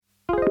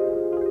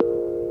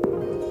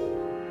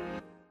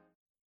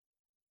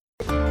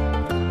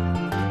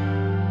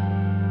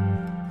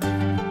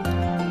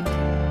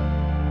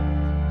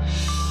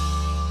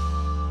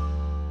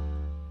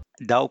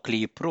dawk li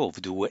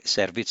jipprovdu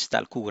servizz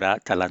tal-kura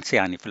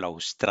tal-anzjani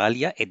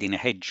fl-Awstralja qegħdin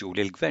iħeġġu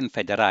lill-Gvern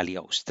Federali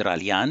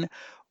Awstraljan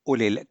u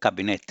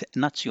lill-Kabinett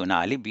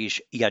Nazzjonali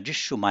biex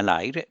jaġixxu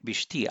malajr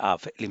biex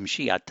tieqaf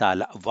l-imxija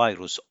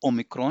tal-virus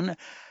Omicron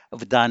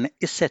f'dan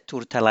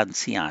is-settur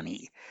tal-anzjani.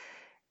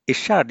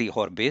 Ix-xahar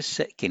ieħor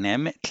biss kien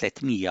hemm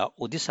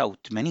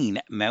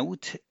 389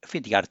 mewt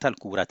fid-djar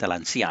tal-kura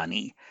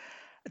tal-anzjani.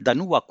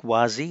 Dan huwa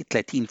kważi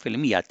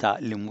 30% ta'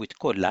 l-imwiet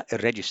kollha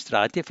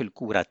rreġistrati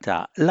fil-kura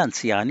ta'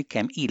 l-anzjani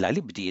kemm ilha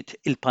li bdiet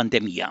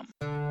il-pandemija.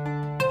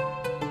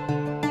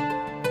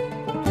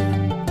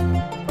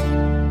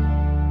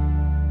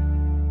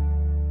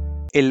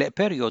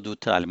 Il-perjodu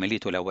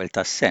tal-militu l-ewwel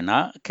tas-sena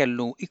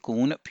kellu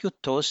jkun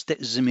pjuttost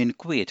żmien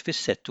kwiet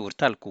fis-settur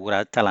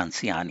tal-kura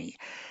tal-anzjani.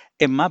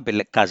 Imma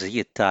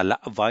bil-każijiet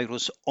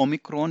tal-virus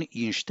Omicron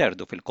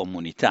jinxterdu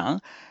fil-komunità,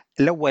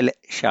 l-ewwel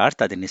xahar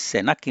ta' din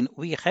is-sena kien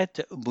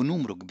wieħed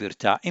b'numru kbir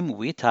ta'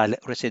 imwiet għal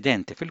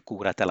residenti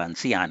fil-kura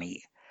tal-anzjani.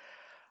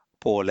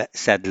 Paul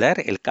Sadler,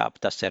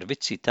 il-kap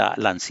tas-servizzi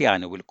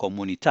tal-anzjani u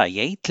l-komunità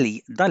jgħid li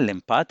dan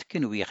l-impatt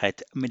kien wieħed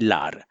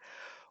mill-agħar.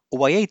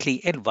 Huwa jgħid li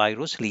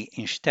l-virus li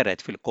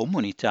inxteret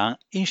fil-komunità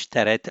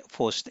inxteret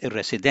fost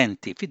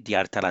ir-residenti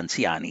fid-djar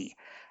tal-anzjani.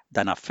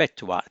 Dan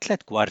affettwa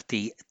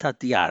 3/4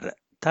 tad-djar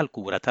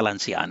tal-kura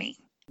tal-anzjani.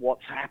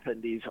 What's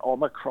happened is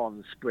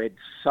Omicron spread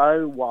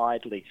so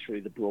widely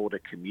through the broader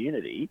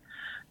community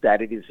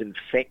that it has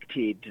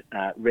infected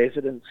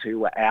residents who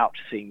were out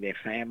seeing their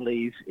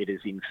families, it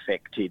has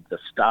infected the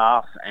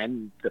staff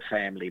and the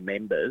family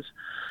members,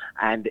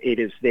 and it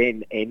has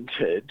then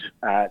entered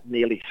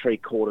nearly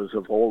 3/4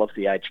 of all of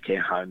the aged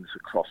care homes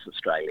across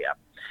Australia.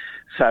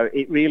 So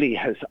it really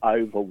has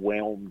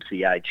overwhelmed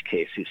the aged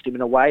care system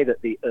in a way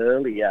that the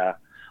earlier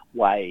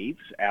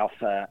waves,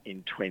 Alpha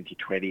in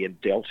 2020 and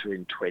Delta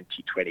in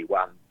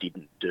 2021,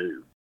 didn't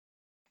do.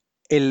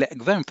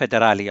 Il-Gvern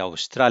Federali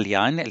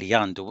Awstraljan li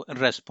għandu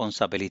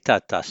r-responsabilità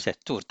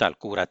tas-settur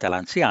tal-kura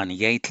tal-anzjani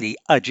jgħid li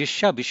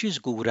aġixxa biex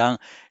jiżgura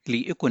li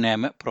jkun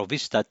hemm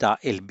provvista ta'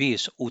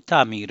 ilbies u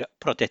tagħmir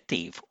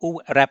protettiv u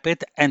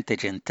rapid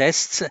antigen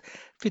tests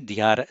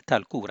fid-djar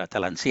tal-kura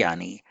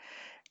tal-anzjani.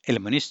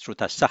 Il-Ministru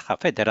tas-Saħħa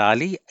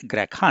Federali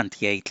Greg Hunt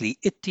jgħid li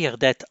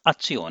ttieħdet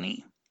azzjoni.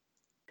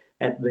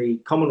 At the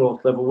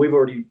Commonwealth level, we've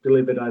already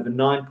delivered over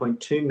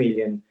 9.2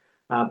 million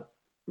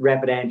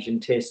rapid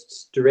antigen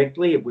tests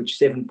directly, of which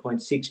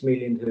 7.6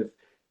 million have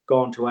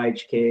gone to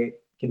aged care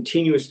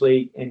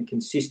continuously and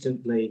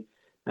consistently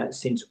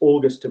since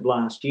August of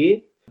last year.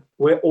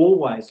 We're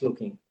always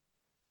looking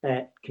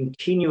at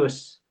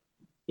continuous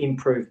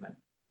improvement.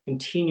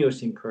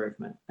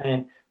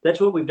 And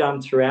that's what we've done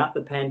throughout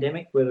the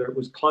pandemic, whether it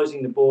was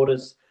closing the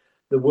borders,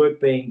 the work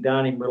being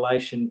done in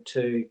relation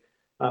to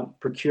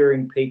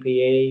procuring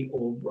PPE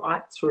or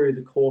right through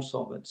the course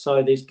of it.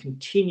 So there's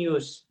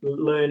continuous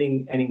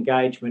learning and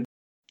engagement.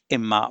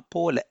 Imma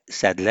Paul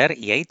Sadler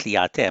jgħid li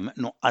għatem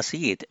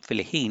nuqqasijiet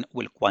fil-ħin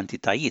u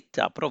l-kwantitajiet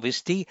ta'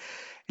 provvisti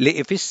li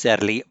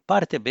ifisser li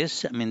parti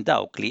biss minn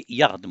dawk li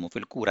jaħdmu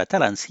fil-kura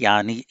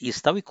tal-anzjani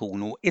jistgħu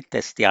jkunu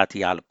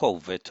ttestjati għal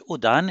COVID u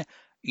dan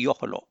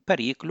joħloq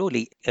periklu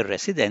li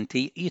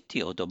r-residenti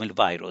jittieħdu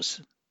mill-virus.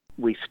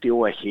 We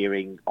still are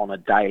hearing on a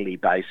daily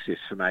basis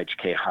from aged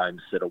care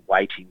homes that are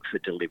waiting for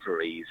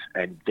deliveries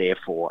and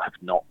therefore have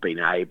not been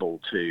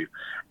able to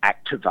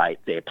activate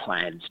their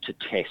plans to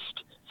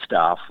test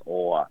staff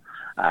or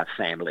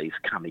families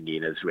coming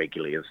in as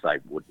regularly as they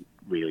would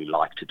really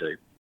like to do.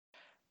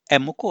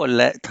 Hemm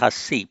ukoll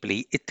tħassib li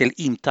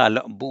t-tilqim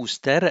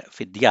tal-booster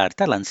fid-djar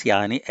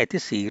tal-anzjani qed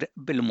isir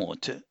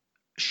bil-mod.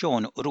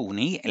 Sean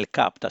Rooney,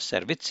 il-kap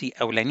tas-servizzi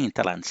ewlenin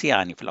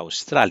tal-anzjani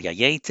fl-Awstralja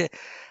jgħid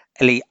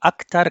li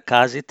aktar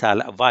każi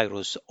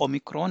tal-virus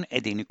Omicron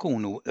qegħdin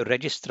ikunu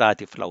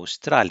rreġistrati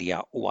fl-Awstralja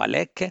u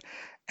għalhekk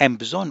hemm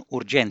bżonn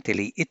urġenti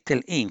li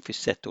t-tilqim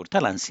fis-settur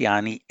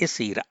tal-anzjani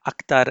isir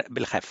aktar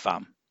bil-ħeffa.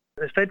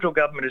 The federal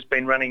government has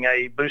been running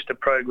a booster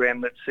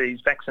program that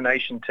sees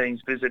vaccination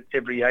teams visit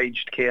every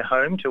aged care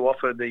home to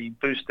offer the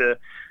booster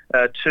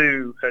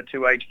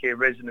to aged care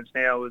residents.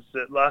 Now, as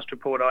the last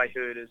report I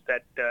heard is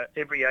that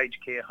every aged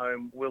care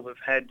home will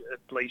have had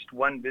at least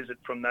one visit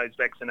from those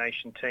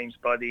vaccination teams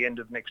by the end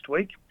of next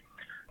week.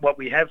 What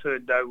we have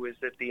heard, though, is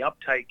that the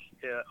uptake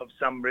of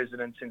some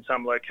residents in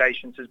some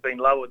locations has been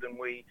lower than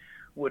we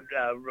would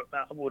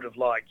have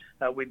liked.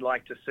 We'd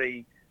like to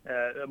see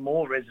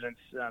more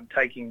residents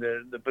taking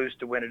the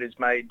booster when it is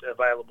made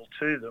available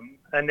to them.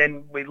 And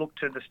then we look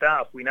to the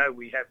staff. We know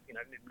we have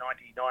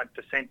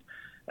 99%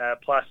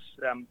 plus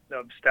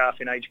of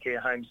staff in aged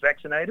care homes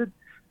vaccinated.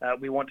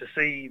 We want to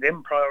see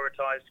them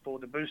prioritised for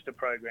the booster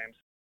programs.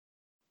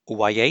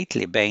 Huwa jgħid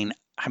li bejn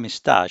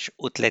 15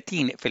 u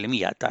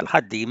 30%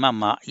 tal-ħaddiema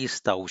ma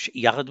jistgħux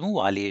jaħdmu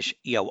għaliex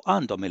jew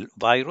għandhom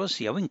il-virus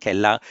jew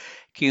inkella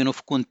kienu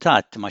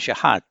f'kuntatt ma' xi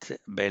ħadd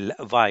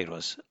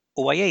bil-virus.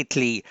 Huwa jgħid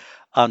li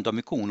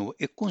għandhom ikunu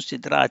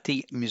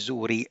ikkunsidrati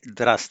miżuri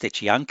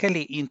drastiċi anke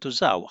li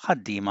jintużaw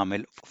ħaddiema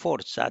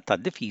mill-Forza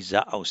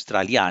tad-Difiża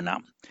Awstraljana.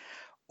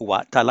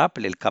 Huwa talab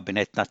lil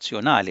Kabinett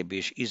Nazzjonali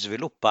biex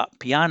jiżviluppa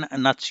pjan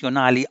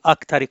nazzjonali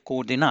aktar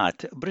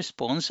ikkoordinat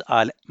b'rispons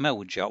għal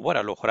mewġa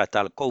wara l-oħra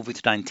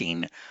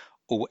tal-COVID-19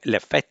 u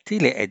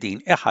l-effetti li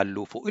qegħdin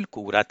iħallu fuq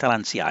il-kura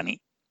tal-anzjani.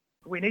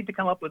 We need to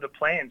come up with a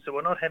plan so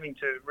we're not having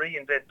to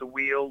reinvent the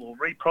wheel or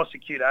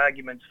re-prosecute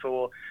arguments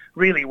for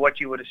really what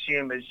you would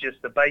assume is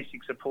just the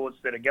basic supports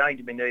that are going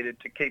to be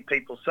needed to keep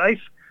people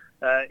safe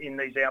in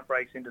these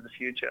outbreaks into the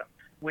future.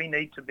 We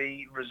need to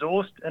be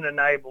resourced and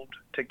enabled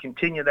to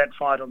continue that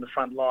fight on the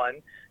front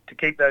line to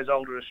keep those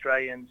older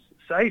Australians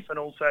safe and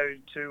also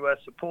to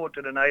support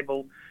and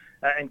enable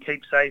and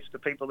keep safe the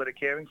people that are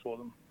caring for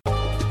them.